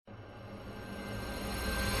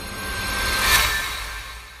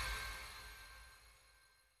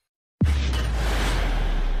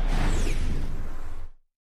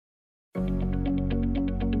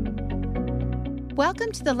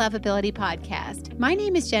Welcome to the Lovability Podcast. My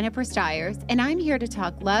name is Jennifer Stiers, and I'm here to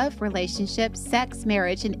talk love, relationships, sex,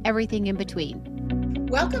 marriage, and everything in between.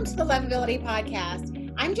 Welcome to the Lovability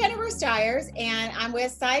Podcast. I'm Jennifer Stiers, and I'm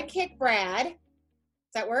with Sidekick Brad. Does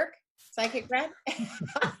that work? Sidekick Brad?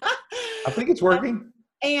 I think it's working.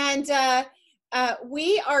 And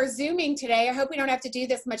we are Zooming today. I hope we don't have to do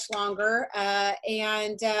this much longer.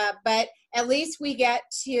 But at least we get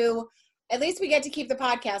to keep the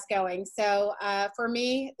podcast going. So for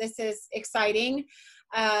me, this is exciting.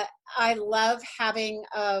 I love having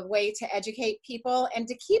a way to educate people and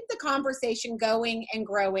to keep the conversation going and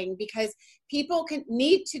growing, because people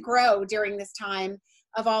need to grow during this time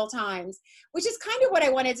of all times, which is kind of what I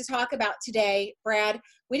wanted to talk about today, Brad.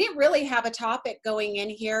 We didn't really have a topic going in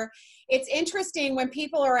here. It's interesting when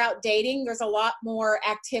people are out dating, there's a lot more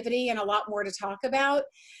activity and a lot more to talk about,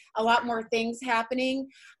 a lot more things happening.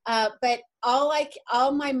 But all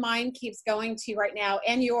my mind keeps going to right now,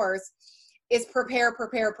 and yours, is prepare.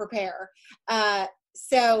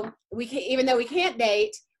 So we can, even though we can't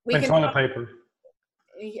date, we can. Toilet paper.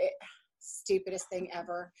 Yeah, stupidest thing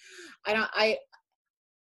ever.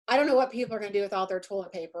 I don't know what people are going to do with all their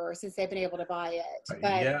toilet paper since they've been able to buy it.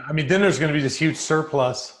 But yeah, I mean, then there's going to be this huge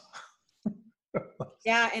surplus.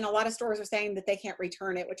 Yeah, and a lot of stores are saying that they can't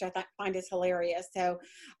return it, which I find is hilarious. So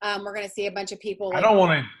we're going to see a bunch of people. I don't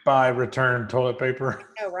want to buy return toilet paper.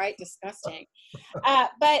 Oh, right. Disgusting.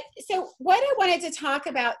 But so what I wanted to talk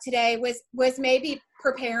about today was maybe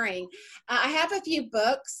preparing. I have a few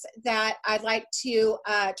books that I'd like to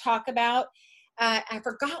talk about. I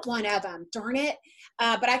forgot one of them, darn it.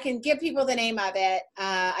 But I can give people the name of it.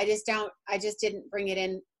 I just didn't bring it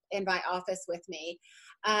in my office with me.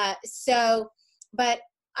 But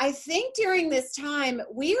I think during this time,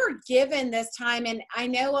 we are given this time, and I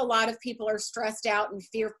know a lot of people are stressed out and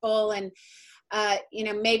fearful and,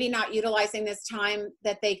 maybe not utilizing this time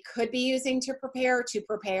that they could be using to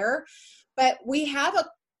prepare. But we have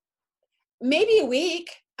maybe a week.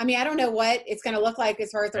 I mean, I don't know what it's going to look like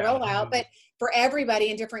as far as the rollout, but for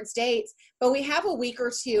everybody in different states, but we have a week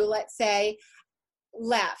or two, let's say,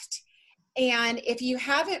 left. And if you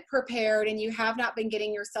haven't prepared and you have not been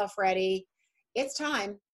getting yourself ready, it's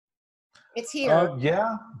time. It's here.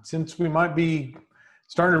 Yeah, since we might be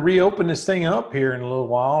starting to reopen this thing up here in a little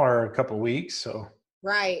while or a couple of weeks. So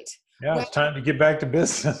right. Yeah, it's time to get back to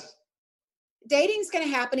business. Dating's going to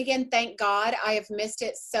happen again. Thank God. I have missed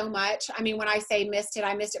it so much. I mean, when I say missed it,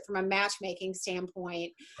 I missed it from a matchmaking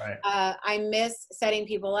standpoint. Right. I miss setting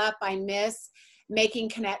people up. I miss making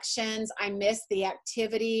connections. I miss the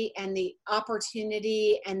activity and the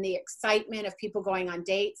opportunity and the excitement of people going on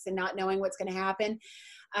dates and not knowing what's going to happen.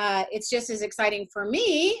 It's just as exciting for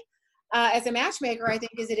me as a matchmaker, I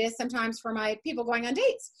think, as it is sometimes for my people going on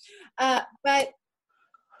dates. But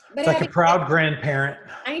it's like a proud grandparent.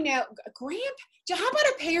 I know. How about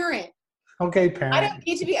a parent? Okay, parent. I don't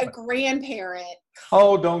need to be a grandparent.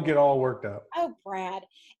 Oh, don't get all worked up. Oh, Brad.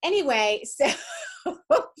 Anyway, so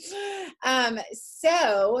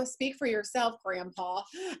speak for yourself, Grandpa.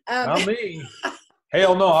 Not me.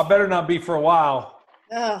 Hell no, I better not be for a while.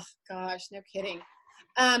 Oh gosh, no kidding.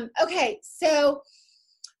 Okay, so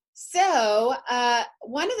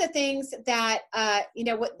one of the things that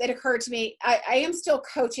that occurred to me, I am still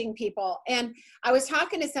coaching people, and I was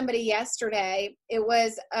talking to somebody yesterday. It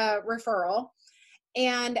was a referral,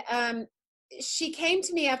 and she came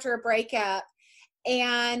to me after a breakup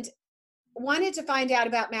and wanted to find out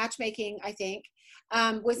about matchmaking. I think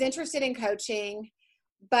was interested in coaching,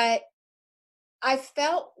 but I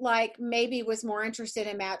felt like maybe was more interested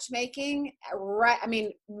in matchmaking. Right? I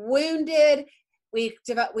mean, wounded. We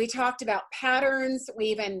talked about patterns. We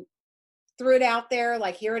even threw it out there,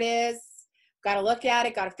 like, here it is. Got to look at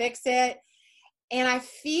it. Got to fix it. And I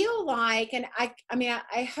feel like, and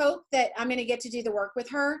I hope that I'm going to get to do the work with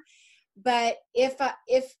her. But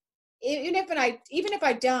even if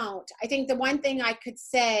I don't, I think the one thing I could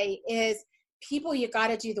say is, people, you got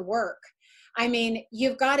to do the work. I mean,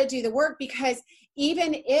 you've got to do the work, because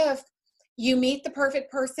even if you meet the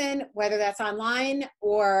perfect person, whether that's online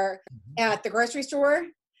or at the grocery store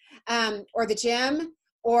or the gym,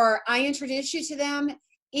 or I introduce you to them,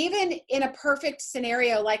 even in a perfect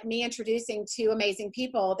scenario like me introducing two amazing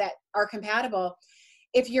people that are compatible,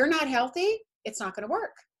 if you're not healthy, it's not going to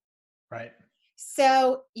work. Right.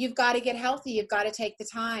 So you've got to get healthy. You've got to take the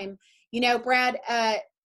time. Brad,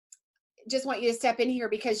 just want you to step in here,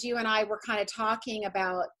 because you and I were kind of talking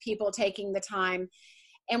about people taking the time.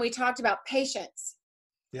 And we talked about patience.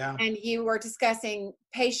 Yeah. And you were discussing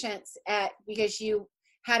patience because you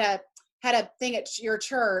had a thing at your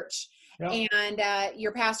church, Yeah. And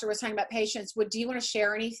your pastor was talking about patience. Do you want to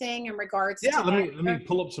share anything in regards Yeah, to that? let me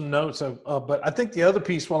pull up some notes. But I think the other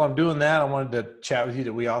piece, while I'm doing that, I wanted to chat with you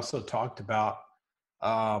that we also talked about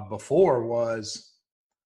before was,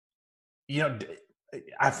 you know,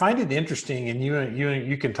 I find it interesting, and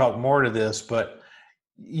you can talk more to this, but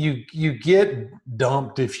you get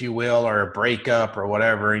dumped, if you will, or a breakup or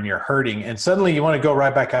whatever, and you're hurting, and suddenly you want to go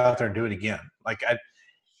right back out there and do it again. Like,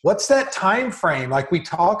 what's that time frame? Like we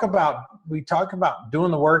talk about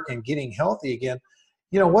doing the work and getting healthy again.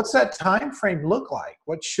 What's that time frame look like?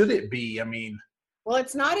 What should it be? I mean, Well,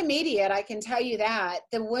 it's not immediate. I can tell you that.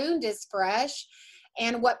 The wound is fresh.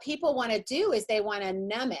 And what people want to do is they want to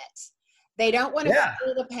numb it. They don't want to yeah,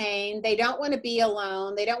 feel the pain. They don't want to be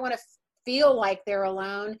alone. They don't want to feel like they're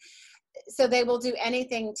alone. So they will do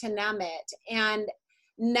anything to numb it. And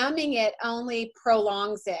numbing it only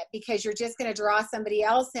prolongs it, because you're just going to draw somebody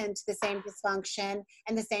else into the same dysfunction,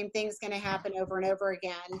 and the same thing's going to happen over and over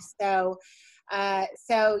again.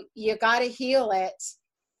 So you got to heal it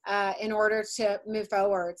in order to move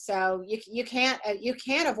forward. So you can't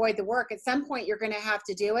avoid the work. At some point, you're going to have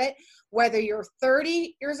to do it, whether you're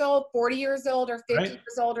 30 years old, 40 years old, or 50 right.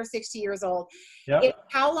 years old, or 60 years old. Yep.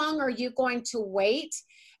 How long are you going to wait?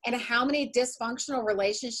 And how many dysfunctional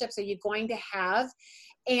relationships are you going to have?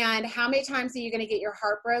 And how many times are you going to get your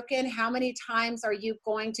heart broken? How many times are you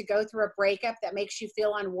going to go through a breakup that makes you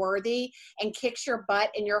feel unworthy and kicks your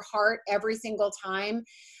butt in your heart every single time,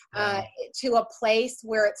 to a place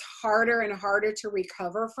where it's harder and harder to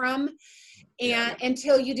recover from, and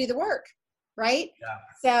until you do the work, right? Yeah.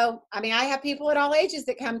 So, I mean, I have people at all ages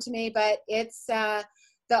that come to me, but it's the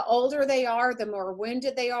older they are, the more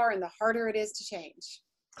wounded they are, and the harder it is to change.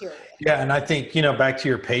 Period. Yeah, and I think, back to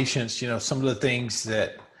your patients, some of the things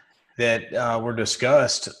that were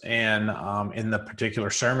discussed, and in the particular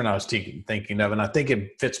sermon I was thinking of, and I think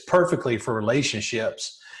it fits perfectly for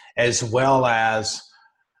relationships as well as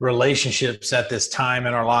relationships at this time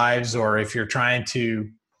in our lives, or if you're trying to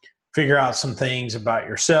figure out some things about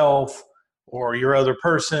yourself or your other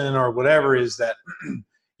person or whatever, is that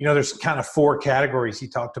there's kind of 4 categories. He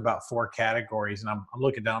talked about 4 categories, and I'm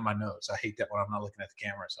looking down my notes. I hate that when I'm not looking at the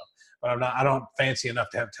camera. So, but I don't fancy enough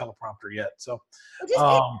to have a teleprompter yet. So,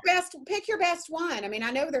 well, just pick your best one. I mean, I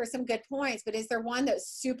know there are some good points, but is there one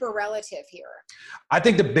that's super relative here? I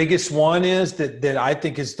think the biggest one is that I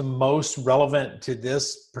think is the most relevant to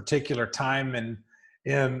this particular time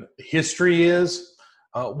in history is,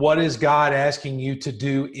 what is God asking you to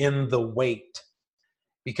do in the wait?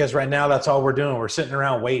 Because right now that's all we're doing. We're sitting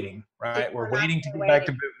around waiting, right? We're waiting to get back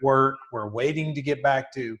to work. We're waiting to get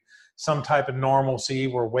back to some type of normalcy.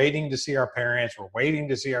 We're waiting to see our parents. We're waiting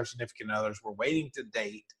to see our significant others. We're waiting to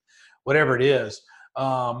date, whatever it is.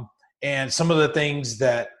 And some of the things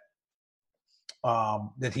that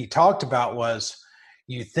he talked about was,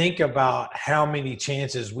 you think about how many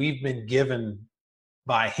chances we've been given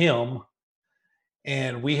by him,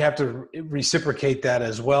 and we have to reciprocate that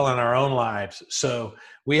as well in our own lives. So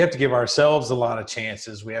we have to give ourselves a lot of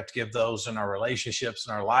chances. We have to give those in our relationships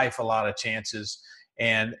and our life a lot of chances.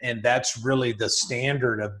 And that's really the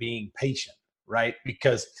standard of being patient, right?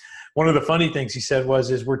 Because one of the funny things he said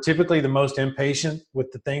is we're typically the most impatient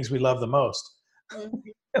with the things we love the most. Mm-hmm.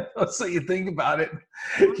 So you think about it,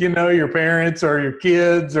 your parents or your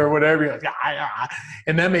kids or whatever, you're like,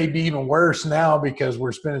 and that may be even worse now because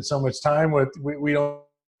we're spending so much time with, we don't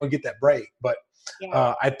get that break. But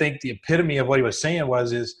I think the epitome of what he was saying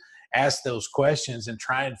is ask those questions and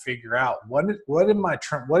try and figure out what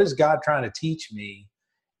is God trying to teach me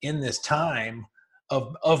in this time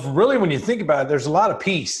of really, when you think about it, there's a lot of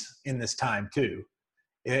peace in this time too,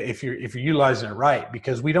 if you're utilizing it right,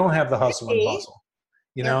 because we don't have the hustle and bustle.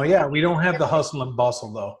 We don't have the hustle and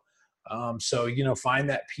bustle though. So, find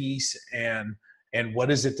that peace, and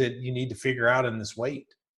what is it that you need to figure out in this wait?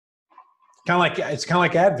 It's kind of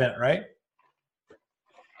like Advent, right?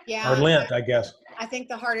 Yeah. Or Lent, I guess. I think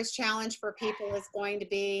the hardest challenge for people is going to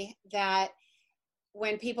be that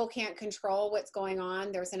when people can't control what's going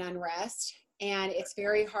on, there's an unrest, and it's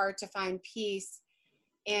very hard to find peace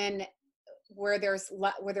in where there's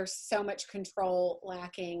so much control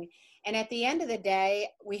lacking. And at the end of the day,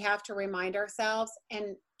 we have to remind ourselves,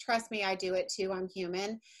 and trust me, I do it too, I'm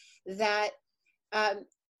human, that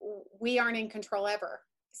we aren't in control ever.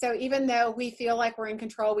 So even though we feel like we're in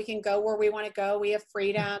control, we can go where we want to go, we have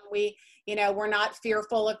freedom, we're not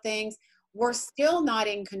fearful of things, we're still not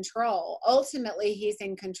in control. Ultimately, he's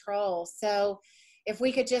in control. So if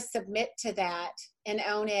we could just submit to that and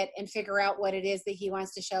own it and figure out what it is that he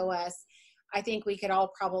wants to show us, I think we could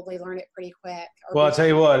all probably learn it pretty quick. Well, I'll tell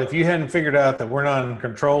you what, if you hadn't figured out that we're not in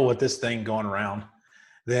control with this thing going around,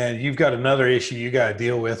 then you've got another issue you got to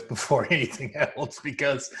deal with before anything else,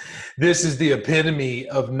 because this is the epitome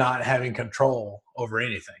of not having control over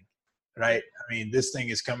anything, right? I mean, this thing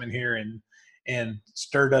has come in here and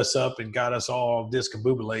stirred us up and got us all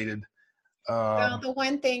discombobulated. Well, the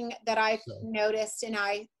one thing that I've So. noticed, and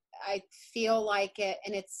I feel like it,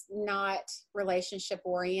 and it's not relationship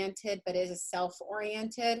oriented, but it is self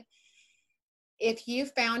oriented. If you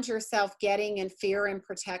found yourself getting in fear and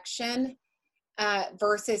protection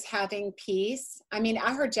versus having peace, I mean,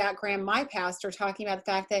 I heard Jack Graham, my pastor, talking about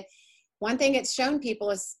the fact that one thing it's shown people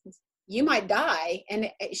is you might die,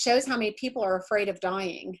 and it shows how many people are afraid of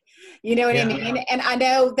dying. You know what I mean? And I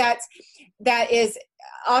know that is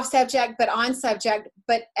off subject, but on subject.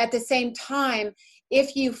 But at the same time,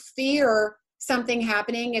 if you fear something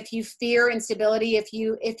happening, if you fear instability, if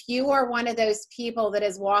you are one of those people that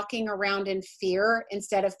is walking around in fear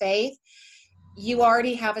instead of faith, you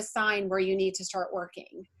already have a sign where you need to start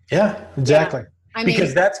working. Yeah, exactly. I mean,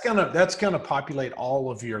 because that's gonna populate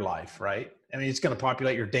all of your life, right? I mean, it's gonna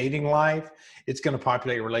populate your dating life. It's gonna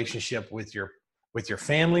populate your relationship with your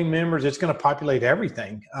family members. It's gonna populate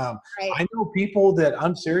everything. right. I know people that,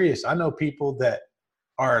 I'm serious. I know people that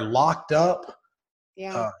are locked up.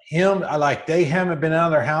 Yeah. They haven't been out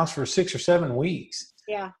of their house for 6 or 7 weeks.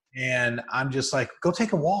 Yeah. And I'm just like, go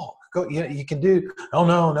take a walk. Go, yeah, you can do. Oh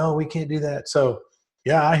no, we can't do that. So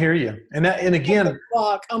yeah, I hear you. And again,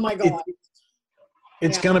 walk. Oh my God.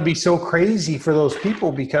 It's going to be so crazy for those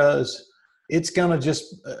people, because it's going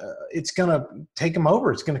to take them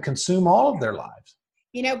over. It's going to consume all of their lives.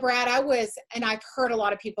 You know, Brad, and I've heard a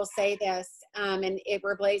lot of people say this, and it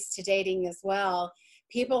relates to dating as well.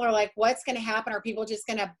 People are like, what's going to happen? Are people just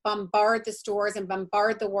going to bombard the stores and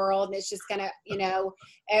bombard the world, and it's just going to,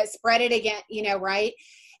 spread it again, right?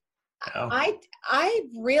 Yeah.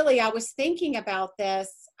 I was thinking about this.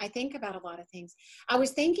 I think about a lot of things. I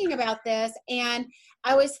was thinking about this, and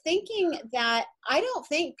I was thinking that I don't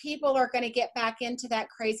think people are going to get back into that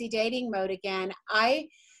crazy dating mode again. I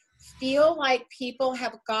feel like people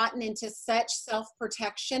have gotten into such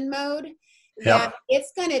self-protection mode that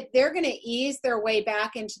they're going to ease their way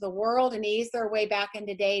back into the world and ease their way back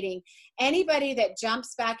into dating. Anybody that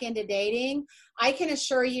jumps back into dating, I can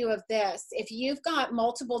assure you of this. If you've got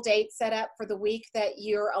multiple dates set up for the week that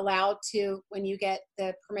you're allowed to, when you get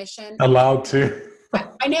the permission. Allowed to.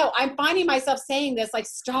 I know. I'm finding myself saying this, like,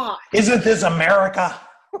 stop. Isn't this America?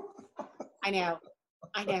 I know.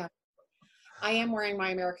 I am wearing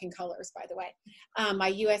my American colors, by the way, my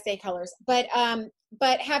USA colors.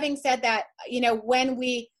 But having said that, when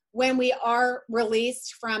we are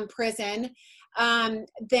released from prison,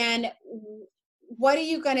 then what are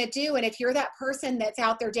you going to do? And if you're that person that's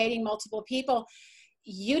out there dating multiple people,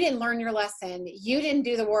 you didn't learn your lesson. You didn't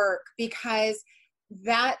do the work, because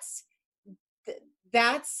that's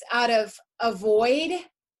out of a void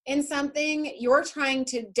in something. You're trying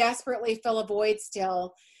to desperately fill a void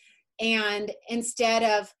still. And instead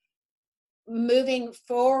of moving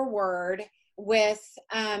forward with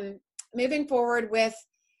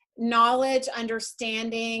knowledge,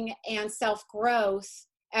 understanding, and self-growth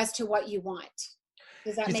as to what you want.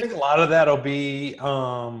 Does that make sense? You think a lot of that will be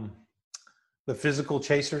the physical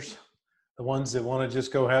chasers, the ones that want to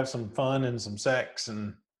just go have some fun and some sex?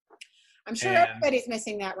 And I'm sure everybody's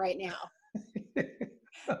missing that right now.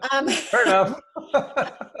 Fair enough.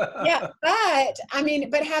 Yeah,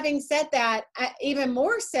 but having said that, even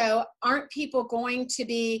more so, aren't people going to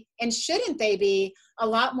be, and shouldn't they be, a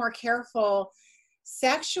lot more careful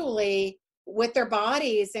sexually with their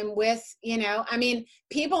bodies and with,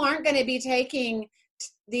 people aren't going to be taking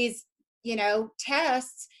these,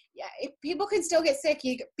 tests. Yeah, people can still get sick.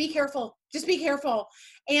 You be careful. Just be careful.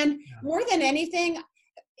 And more than anything,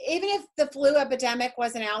 even if the flu epidemic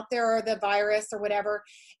wasn't out there, or the virus or whatever,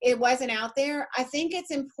 it wasn't out there, I think it's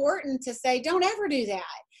important to say, don't ever do that.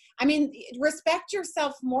 I mean, respect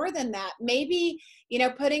yourself more than that. Maybe,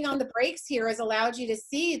 putting on the brakes here has allowed you to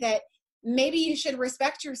see that maybe you should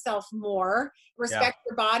respect yourself more, respect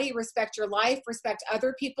your body, respect your life, respect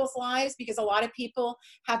other people's lives, because a lot of people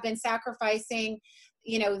have been sacrificing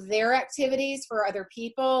their activities for other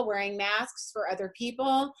people, wearing masks for other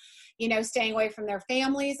people, staying away from their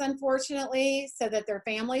families, unfortunately, so that their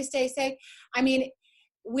families stay safe. I mean,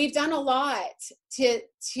 we've done a lot to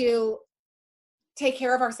take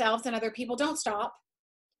care of ourselves and other people. Don't stop.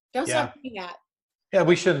 Don't stop doing that. Yeah,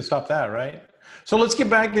 we shouldn't stop that, right? So let's get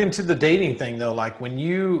back into the dating thing, though. Like, when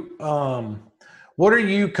you, what are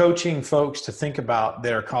you coaching folks to think about?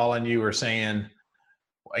 They're calling you or saying,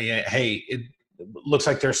 hey, it looks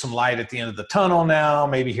like there's some light at the end of the tunnel now,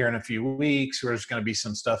 maybe here in a few weeks, or there's going to be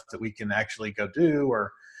some stuff that we can actually go do,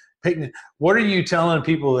 or, What are you telling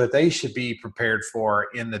people that they should be prepared for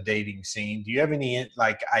in the dating scene? Do you have any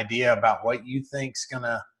idea about what you think's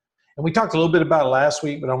gonna? And we talked a little bit about it last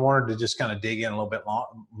week, but I wanted to just kind of dig in a little bit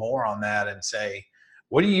more on that and say,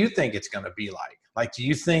 what do you think it's going to be like? Like, do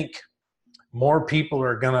you think more people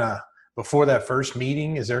are going to, before that first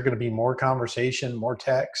meeting, is there going to be more conversation, more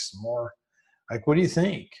text, more, like, what do you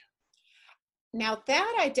think? Now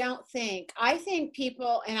that I don't think, I think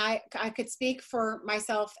people, and I could speak for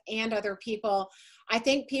myself and other people, I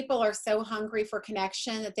think people are so hungry for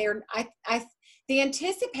connection that the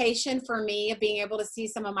anticipation for me of being able to see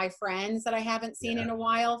some of my friends that I haven't seen in a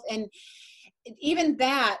while, and even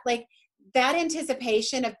that, like that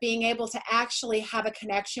anticipation of being able to actually have a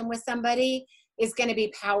connection with somebody is going to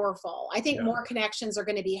be powerful. I think more connections are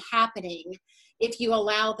going to be happening if you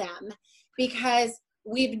allow them, because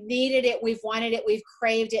we've needed it, we've wanted it, we've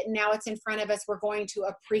craved it, and now it's in front of us. We're going to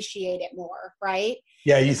appreciate it more, right?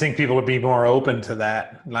 Yeah, you think people would be more open to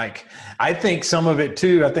that? Like, I think some of it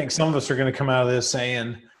too. I think some of us are going to come out of this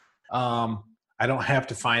saying, "I don't have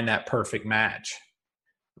to find that perfect match."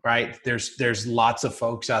 Right? There's lots of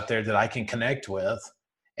folks out there that I can connect with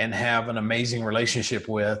and have an amazing relationship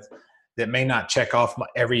with that may not check off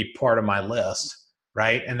every part of my list.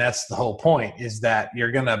 Right? And that's the whole point, is that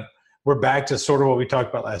we're back to sort of what we talked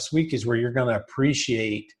about last week, is where you're going to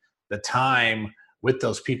appreciate the time with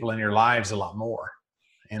those people in your lives a lot more.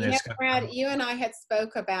 And Brad, you and I had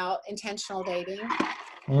spoke about intentional dating.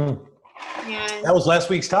 And that was last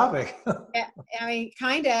week's topic. I mean,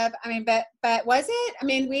 kind of. I mean, but was it? I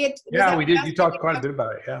mean, we did. You talked quite a bit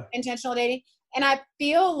about it. Yeah. Intentional dating, and I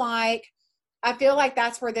feel like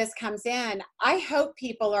that's where this comes in. I hope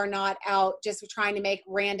people are not out just trying to make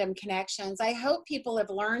random connections. I hope people have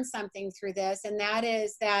learned something through this, and that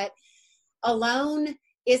is that alone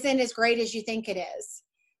isn't as great as you think it is.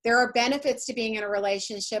 There are benefits to being in a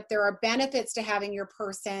relationship. There are benefits to having your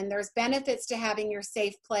person. There's benefits to having your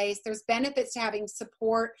safe place. There's benefits to having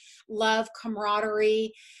support, love,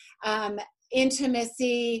 camaraderie,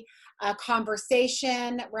 intimacy,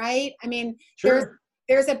 conversation, right? I mean,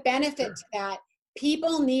 there's a benefit to that.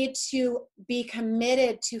 People need to be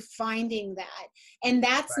committed to finding that. And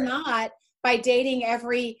that's not by dating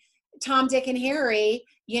every Tom, Dick, and Harry,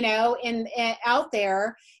 out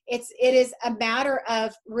there. It is a matter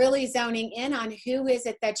of really zoning in on who is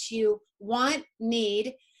it that you want,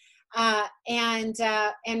 need, and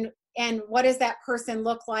what does that person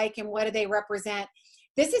look like, and what do they represent?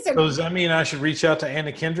 This is does that mean I should reach out to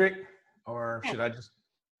Anna Kendrick, or should I just?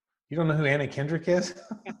 You don't know who Anna Kendrick is?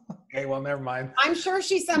 Okay, well, never mind. I'm sure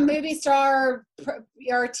she's some movie star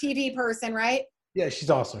or TV person, right? Yeah, she's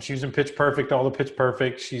awesome. She was in Pitch Perfect, all the Pitch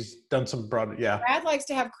Perfect. She's done some broad, Brad likes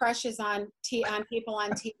to have crushes on people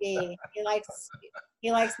on TV. He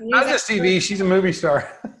likes not just TV. She's a movie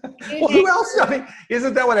star. Well, who else? I mean,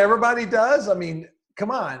 isn't that what everybody does? I mean,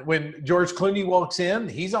 come on. When George Clooney walks in,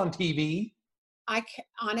 he's on TV.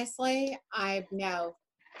 Honestly, no.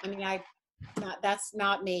 I mean, that's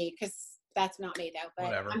not me, because that's not me though. But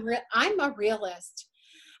whatever. I'm a realist.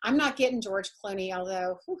 I'm not getting George Clooney,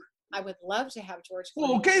 although. I would love to have George Clooney.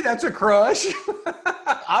 Well, okay, that's a crush.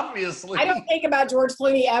 Obviously. I don't think about George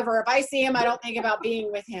Clooney ever. If I see him, I don't think about being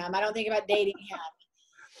with him. I don't think about dating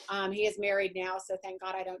him. He is married now, so thank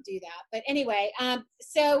God I don't do that. But anyway,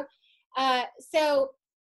 so how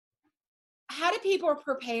do people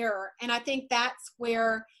prepare? And I think that's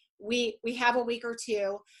where we have a week or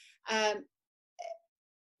two.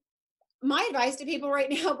 My advice to people right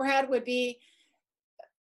now, Brad, would be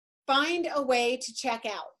find a way to check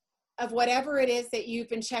out of whatever it is that you've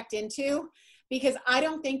been checked into, because I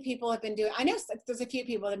don't think people have been doing, I know there's a few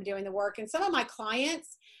people that have been doing the work, and some of my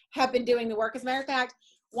clients have been doing the work. As a matter of fact,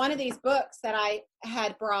 one of these books that I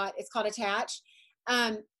had brought, it's called Attach.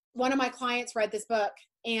 One of my clients read this book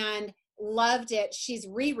and loved it. She's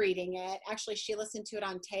rereading it. Actually, she listened to it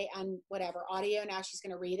on audio. Now she's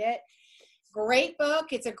going to read it. Great book.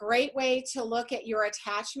 It's a great way to look at your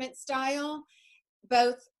attachment style,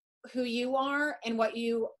 both who you are and what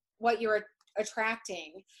you're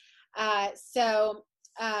attracting. So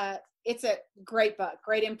it's a great book,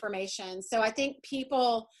 great information. So I think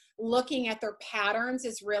people looking at their patterns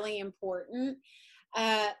is really important.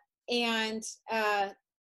 And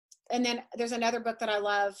then there's another book that I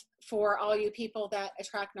love for all you people that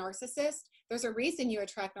attract narcissists. There's a reason you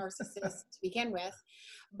attract narcissists to begin with,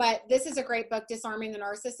 but this is a great book, Disarming the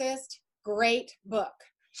Narcissist. Great book.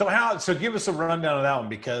 So give us a rundown of that one,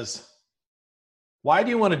 because why do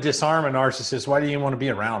you want to disarm a narcissist? Why do you want to be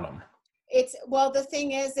around them? The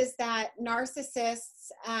thing is that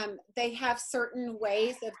narcissists, they have certain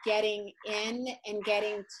ways of getting in and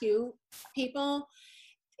getting to people.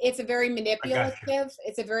 it's a very I got you. manipulative.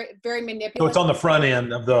 It's a very, very So it's manipulative. on the front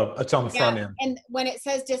end of it's on the Yeah. front end. And when it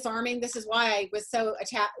says disarming, this is why I was so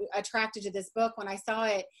attracted to this book when I saw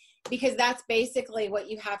it, because that's basically what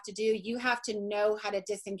you have to do. You have to know how to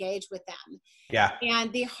disengage with them. Yeah.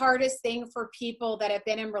 And the hardest thing for people that have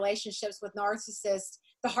been in relationships with narcissists,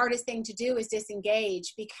 the hardest thing to do is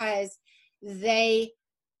disengage, because they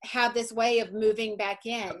have this way of moving back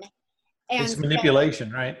in. And It's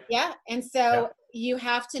manipulation, right? yeah. And so you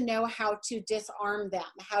have to know how to disarm them,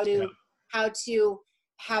 how to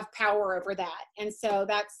have power over that. And so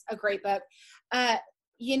that's a great book. Gosh,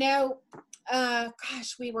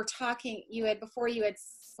 we were talking, before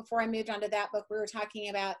I moved on to that book, we were talking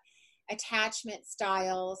about attachment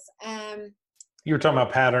styles. You were talking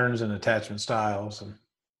about patterns and attachment styles, and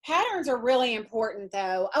patterns are really important,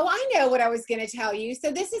 though. Oh, I know what I was going to tell you.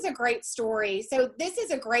 So this is a great story. So this is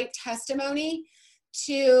a great testimony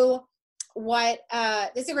to what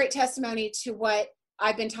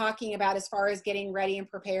I've been talking about as far as getting ready and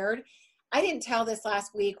prepared. I didn't tell this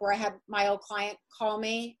last week where I had my old client call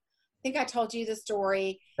me. I think I told you the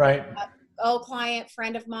story. right? Old client,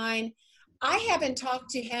 friend of mine. I haven't talked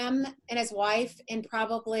to him and his wife in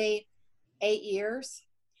probably 8 years,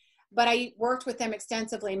 but I worked with them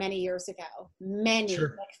extensively many years ago,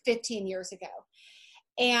 like 15 years ago.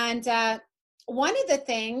 And one of the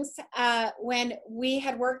things when we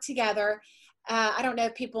had worked together, I don't know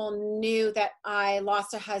if people knew that I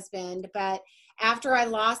lost a husband, but after I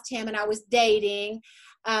lost him and I was dating,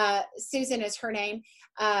 Susan is her name,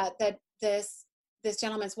 this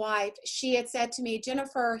gentleman's wife, she had said to me,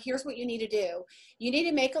 Jennifer, here's what you need to do. You need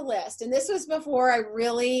to make a list. And this was before I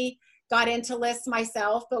really got into lists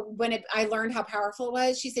myself, but when I learned how powerful it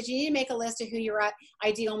was, she said, you need to make a list of who your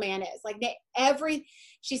ideal man is. Like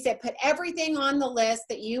she said, put everything on the list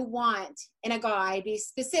that you want in a guy, be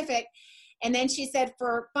specific. And then she said,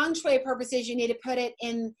 for feng shui purposes, you need to put it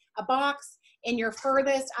in a box in your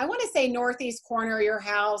furthest, I want to say northeast corner of your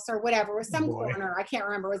house or whatever. It was some corner. I can't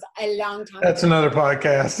remember. It was a long time That's ago. another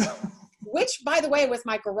podcast. Which, by the way, was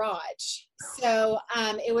my garage. So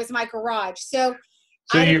it was my garage. So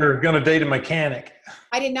you're going to date a mechanic.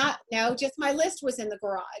 I did not know. Just my list was in the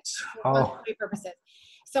garage for feng shui purposes.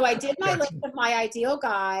 So I did my list of my ideal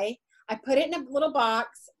guy. I put it in a little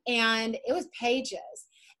box, and it was pages.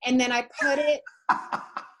 And then I put it,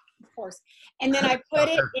 of course, and then I put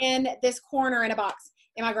it in this corner in a box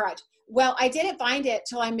in my garage. Well, I didn't find it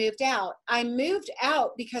till I moved out. I moved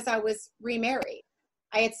out because I was remarried.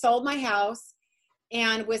 I had sold my house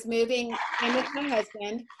and was moving in with my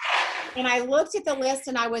husband. And I looked at the list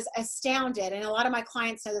and I was astounded. And a lot of my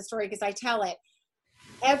clients know the story because I tell it.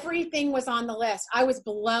 Everything was on the list. I was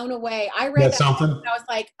blown away. I read that something. and I was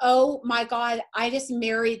like, oh my God, I just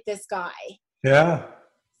married this guy. Yeah.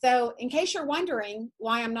 So in case you're wondering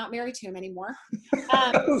why I'm not married to him anymore.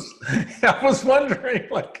 I was wondering,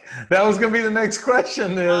 like, that was going to be the next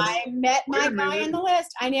question. I met my guy on the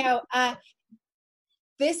list. I know.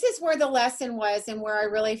 This is where the lesson was, and where I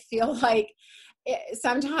really feel like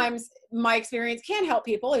sometimes my experience can help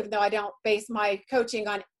people, even though I don't base my coaching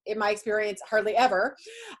in my experience hardly ever.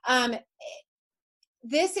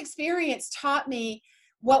 This experience taught me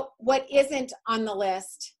what isn't on the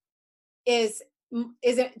list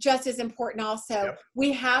isn't just as important also. Yep.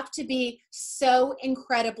 We have to be so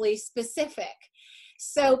incredibly specific.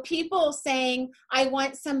 So people saying, I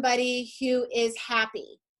want somebody who is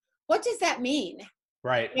happy. What does that mean?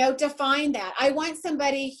 Right. Define that. I want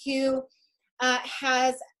somebody who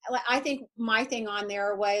I think my thing on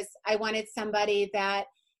there was I wanted somebody that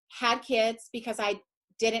had kids because I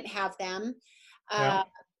didn't have them. Yeah.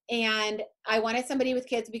 And I wanted somebody with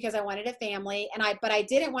kids because I wanted a family. But I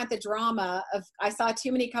didn't want the drama of, I saw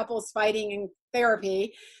too many couples fighting in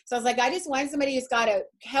therapy. So I was like, I just want somebody who's got a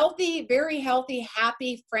healthy, very healthy,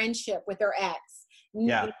 happy friendship with their ex.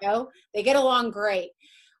 Yeah. They get along great.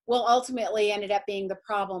 Well, ultimately ended up being the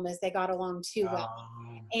problem is they got along too well.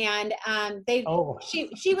 And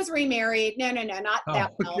she was remarried. No, not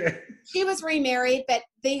that well. She was remarried, but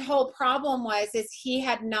the whole problem is he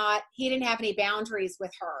didn't have any boundaries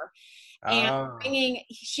with her. And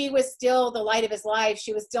she was still the light of his life.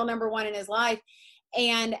 She was still number one in his life.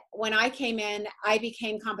 And when I came in, I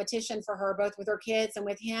became competition for her, both with her kids and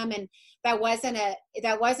with him. And that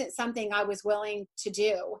wasn't something I was willing to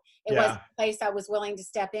do. It wasn't a place I was willing to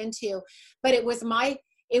step into, but it was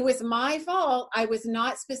my fault. I was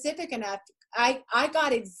not specific enough. I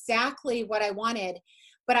got exactly what I wanted,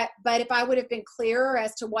 but if I would have been clearer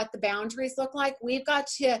as to what the boundaries look like, we've got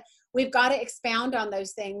to expound on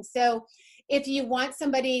those things. So if you want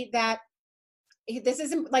somebody that this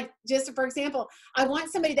isn't like, just for example, I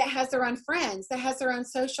want somebody that has their own friends, that has their own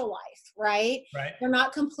social life, right? Right. They're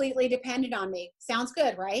not completely dependent on me. Sounds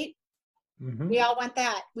good, right? Mm-hmm. We all want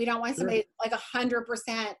that. We don't want Sure. somebody like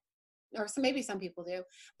 100%, or maybe some people do,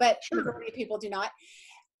 but Sure. majority of people do not.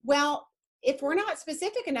 Well, if we're not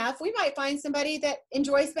specific enough, we might find somebody that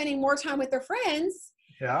enjoys spending more time with their friends.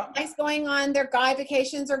 Yeah. Nice going on their guy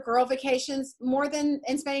vacations or girl vacations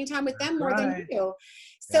and spending time with them more than you.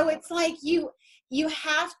 So it's like you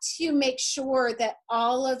have to make sure that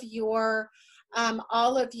all of your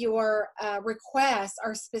requests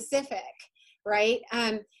are specific, right?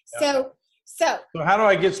 So how do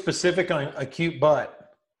I get specific on a cute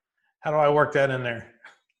butt? How do I work that in there?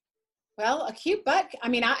 Well, a cute butt. I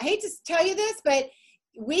mean, I hate to tell you this, but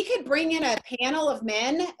we could bring in a panel of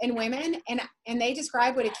men and women and they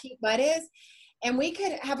describe what a cute butt is. And we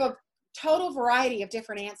could have a total variety of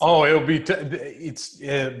different answers. Oh,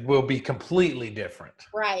 it will be completely different.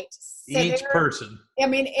 Right. So each person. I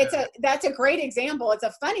mean, that's a great example. It's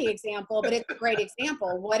a funny example, but it's a great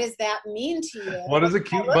example. What does that mean to you? What does a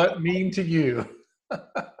cute butt mean to you?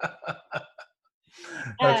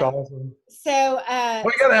 That's awesome. So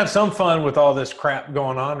we got to have some fun with all this crap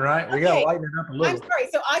going on, right? We got to lighten it up a little. I'm sorry.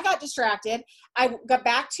 So I got distracted. I got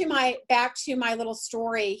back to my little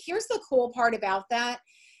story. Here's the cool part about that.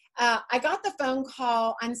 I got the phone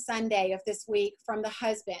call on Sunday of this week from the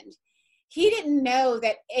husband. He didn't know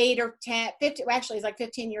that 8 or 10, 50, actually it's like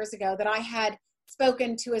 15 years ago, that I had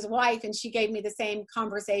spoken to his wife and she gave me the same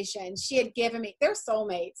conversation. She had given me, they're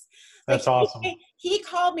soulmates. That's awesome. He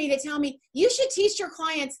called me to tell me, you should teach your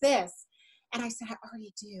clients this. And I said, I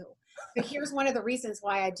already do. But here's one of the reasons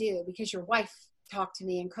why I do, because your wife talked to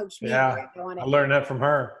me and coached me. Yeah, I learned that from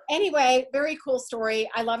her. Anyway, very cool story.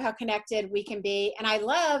 I love how connected we can be. And I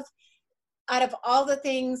love, out of all the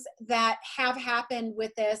things that have happened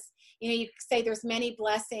with this, you know, you say there's many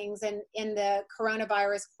blessings in the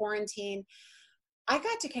coronavirus quarantine. I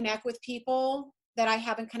got to connect with people that I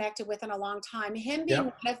haven't connected with in a long time. Him being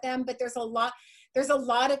one of them, but there's a lot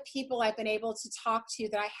of people I've been able to talk to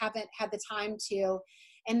that I haven't had the time to.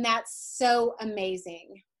 And that's so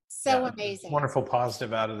amazing. So amazing. Wonderful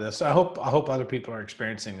positive out of this. I hope other people are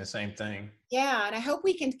experiencing the same thing. Yeah. And I hope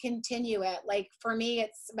we can continue it. Like for me,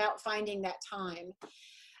 it's about finding that time.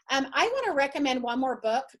 I want to recommend one more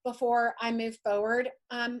book before I move forward.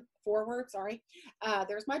 There's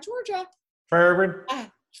my Georgia. Forward.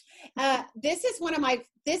 Actually,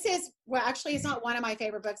 it's not one of my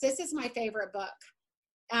favorite books. This is my favorite book.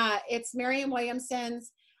 It's Marianne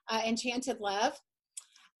Williamson's Enchanted Love.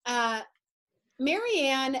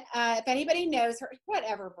 Marianne, if anybody knows her,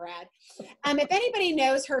 whatever, Brad. If anybody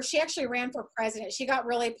knows her, she actually ran for president. She got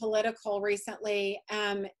really political recently.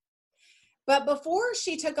 But before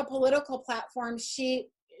she took a political platform,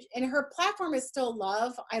 and her platform is still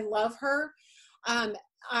love. I love her. I'm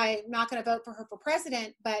not going to vote for her for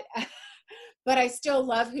president, but I still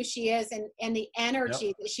love who she is and the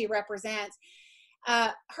energy that she represents.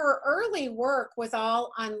 Her early work was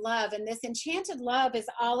all on love, and this Enchanted Love is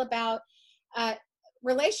all about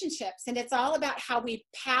relationships, and it's all about how we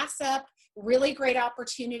pass up really great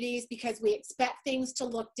opportunities because we expect things to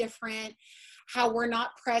look different, how we're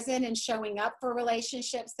not present and showing up for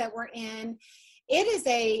relationships that we're in. It is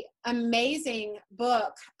an amazing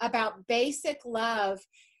book about basic love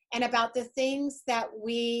and about the things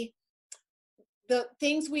we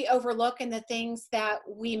overlook and the things that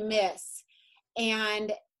we miss.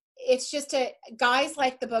 And it's just guys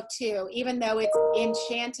like the book too, even though it's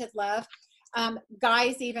Enchanted Love.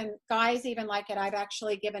 Guys even like it. I've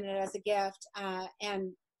actually given it as a gift.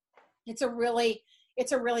 And it's a really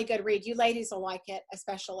good read. You ladies will like it,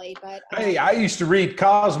 especially. But hey, I used to read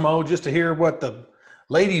Cosmo just to hear what the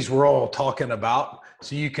ladies were all talking about,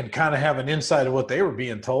 so you can kind of have an insight of what they were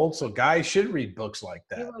being told. So guys should read books like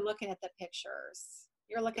that. You were looking at the pictures.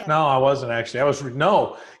 You're looking at No, I wasn't actually.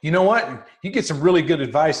 You know what? You get some really good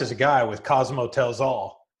advice as a guy with Cosmo Tells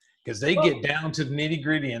All, because they get down to the nitty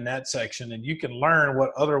gritty in that section, and you can learn what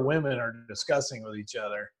other women are discussing with each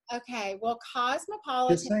other. Okay. Well,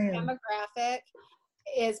 Cosmopolitan Demographic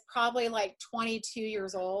is probably like 22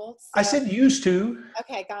 years old. So. I said used to.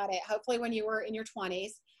 Okay, got it. Hopefully when you were in your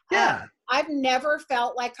 20s. Yeah. I've never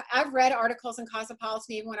felt like I've read articles in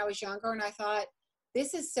Cosmopolitan even when I was younger, and I thought,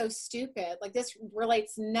 this is so stupid. Like this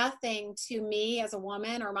relates nothing to me as a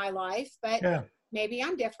woman or my life, but maybe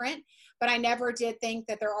I'm different. But I never did think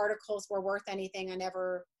that their articles were worth anything.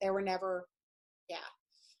 They were never.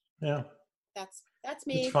 Yeah. That's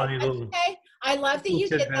me. It's funny little. Okay. I love that you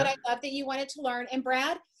did that. I love that you wanted to learn. And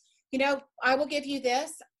Brad, I will give you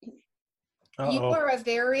this. You are a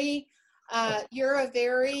very You're a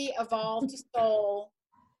very evolved soul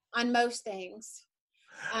on most things.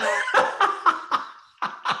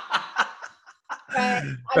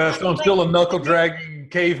 But so I'm still a knuckle dragging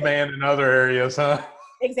caveman in other areas, huh?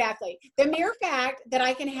 Exactly. The mere fact that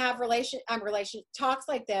I can have talks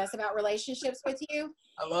like this about relationships with you,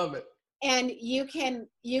 I love it. and you can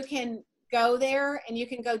go there and you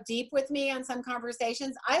can go deep with me on some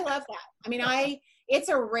conversations. I love that. I mean, it's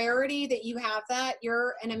a rarity that you have that.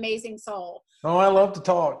 You're an amazing soul. Oh, I love to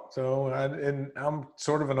talk. So, and I'm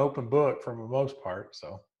sort of an open book for the most part.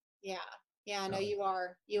 So. Yeah. Yeah. No, you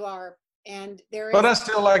are. You are. And But I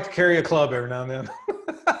still like to carry a club every now and then.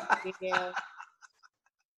 You do.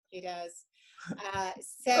 He does.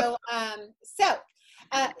 So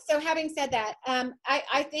having said that,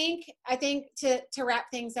 I think to wrap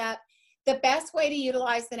things up, the best way to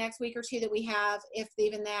utilize the next week or two that we have, if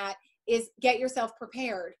even that, is get yourself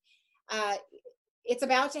prepared. It's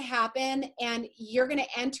about to happen, and you're going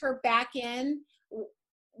to enter back in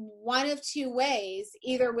one of two ways,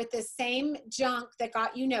 either with the same junk that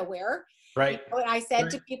got you nowhere. Right. You know, I said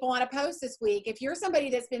to people on a post this week, if you're somebody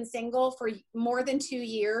that's been single for more than 2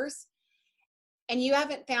 years and you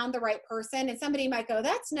haven't found the right person, and somebody might go,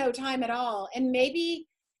 that's no time at all. And maybe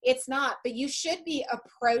it's not, but you should be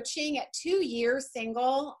approaching at 2 years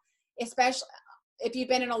single, especially if you've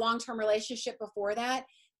been in a long-term relationship before that.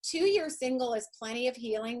 2 years single is plenty of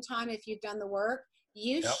healing time if you've done the work.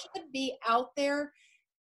 You should be out there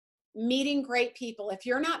meeting great people. If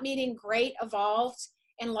you're not meeting great, evolved,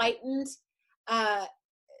 enlightened,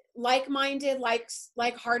 like-minded,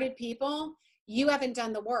 like-hearted people, you haven't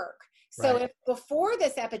done the work. So if before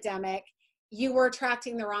this epidemic, you were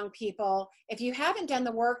attracting the wrong people, if you haven't done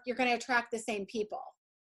the work, you're going to attract the same people.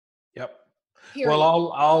 Yep. Period.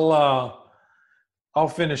 Well, I'll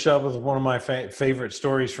finish up with one of my favorite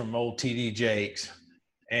stories from old TD Jakes.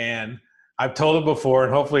 And I've told it before,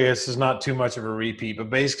 and hopefully this is not too much of a repeat, but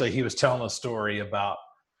basically he was telling a story about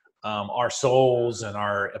our souls and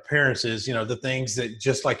our appearances, you know, the things that,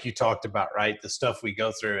 just like you talked about, right? The stuff we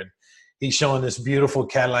go through. And he's showing this beautiful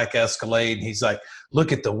Cadillac Escalade, and he's like,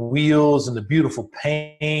 look at the wheels and the beautiful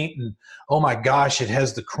paint, and oh my gosh, it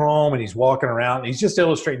has the chrome. And he's walking around, and he's just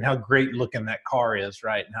illustrating how great looking that car is,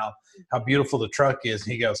 right? And how beautiful the truck is.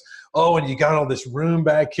 And he goes, oh, and you got all this room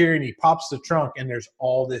back here, and he pops the trunk, and there's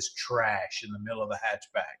all this trash in the middle of the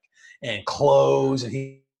hatchback and clothes. And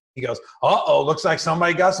he goes, uh-oh, looks like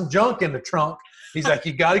somebody got some junk in the trunk. He's like,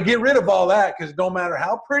 you got to get rid of all that, because no matter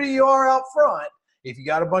how pretty you are out front, if you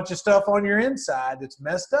got a bunch of stuff on your inside that's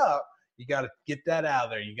messed up, you got to get that out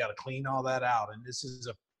of there. You got to clean all that out. And this is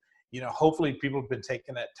hopefully people have been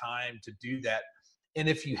taking that time to do that. And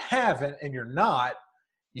if you haven't and you're not,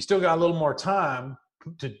 you still got a little more time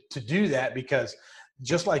to do that, because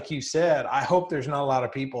just like you said, I hope there's not a lot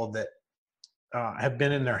of people that have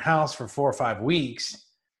been in their house for 4 or 5 weeks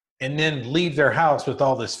and then leave their house with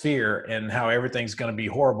all this fear and how everything's going to be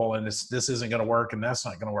horrible and this isn't going to work and that's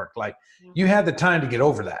not going to work. Like, you had the time to get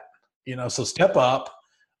over that, so step up,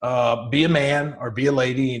 be a man or be a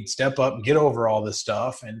lady and step up and get over all this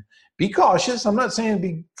stuff and be cautious. I'm not saying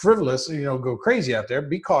be frivolous, go crazy out there,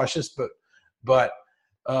 be cautious, but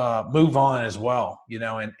move on as well,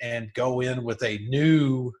 and go in with a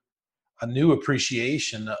new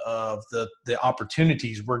appreciation of the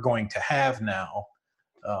opportunities we're going to have now.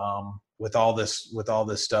 With all this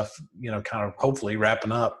stuff, kind of hopefully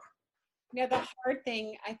wrapping up. The hard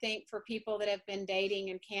thing, I think, for people that have been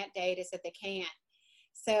dating and can't date is that they can't.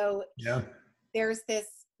 So there's this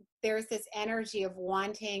energy of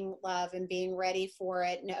wanting love and being ready for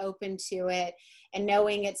it and open to it and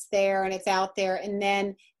knowing it's there and it's out there, and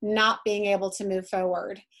then not being able to move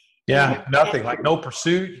forward. Nothing, like no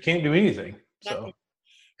pursuit. You can't do anything. Nothing.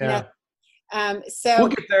 So yeah. So we'll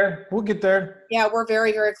get there. Yeah, we're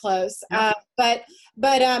very, very close. But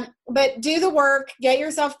do the work, get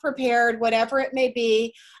yourself prepared, whatever it may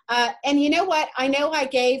be. And you know what? I know I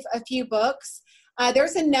gave a few books.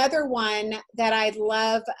 There's another one that I'd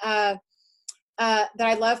love,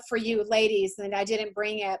 for you ladies, and I didn't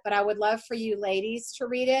bring it, but I would love for you ladies to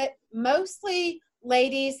read it. Mostly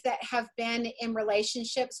ladies that have been in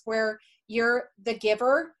relationships where you're the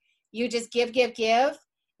giver. You just give,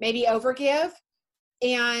 maybe overgive,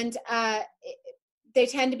 and they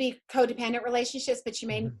tend to be codependent relationships, but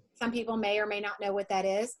some people may or may not know what that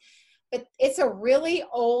is. But it's a really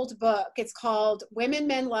old book. It's called Women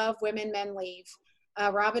Men Love, Women Men Leave.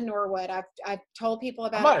 Robin Norwood. I've told people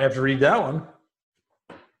about it. I might have to read that one.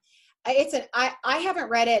 I haven't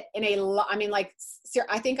read it in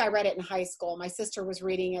I think I read it in high school. My sister was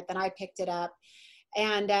reading it, then I picked it up.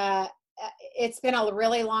 And it's been a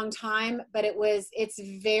really long time, but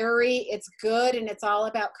it's good. And it's all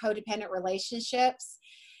about codependent relationships.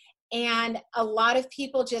 And a lot of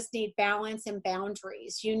people just need balance and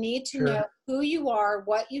boundaries. You need to know who you are,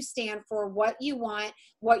 what you stand for, what you want,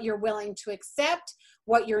 what you're willing to accept,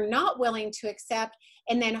 what you're not willing to accept,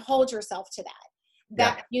 and then hold yourself to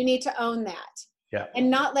that. You need to own that. Yeah. And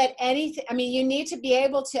not let anything, you need to be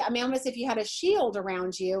able to, almost if you had a shield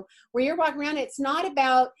around you where you're walking around, it's not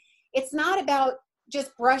about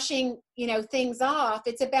just brushing, things off.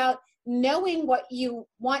 It's about knowing what you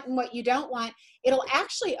want and what you don't want. It'll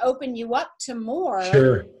actually open you up to more.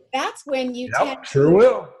 Sure. That's when you tend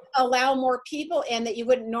will allow more people in that you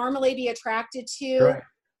wouldn't normally be attracted to,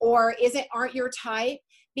 or aren't your type.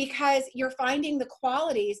 Because you're finding the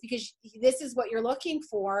qualities, because this is what you're looking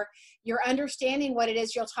for. You're understanding what it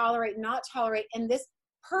is you'll tolerate and not tolerate. And this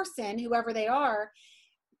person, whoever they are,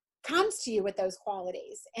 comes to you with those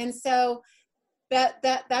qualities. And so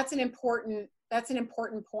that's an important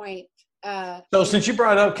point. So since you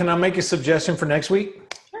brought it up, can I make a suggestion for next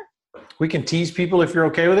week? Sure. We can tease people if you're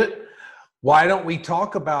okay with it. Why don't we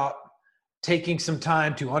talk about taking some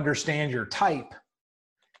time to understand your type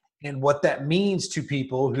and what that means to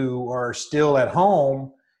people who are still at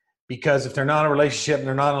home? Because if they're not in a relationship and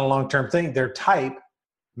they're not in a long-term thing, their type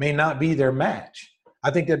may not be their match.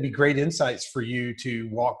 I think that'd be great insights for you to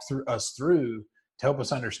walk us through to help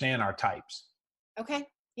us understand our types. Okay.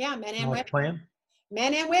 Yeah. Men and women. Plan?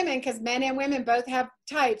 Men and women, because men and women both have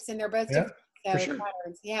types and they're both different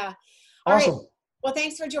patterns. Yeah. All awesome. right. Well,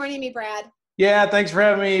 thanks for joining me, Brad. Yeah. Thanks for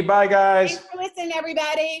having me. Bye, guys. Thanks for listening,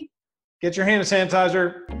 everybody. Get your hand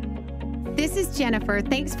sanitizer. This is Jennifer.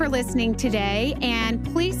 Thanks for listening today, and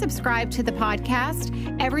please subscribe to the podcast.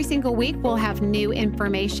 Every single week we'll have new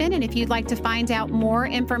information, and if you'd like to find out more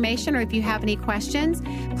information or if you have any questions,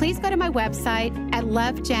 please go to my website at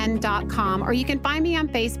lovejen.com, or you can find me on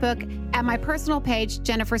Facebook at my personal page,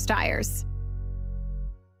 Jennifer Stiers.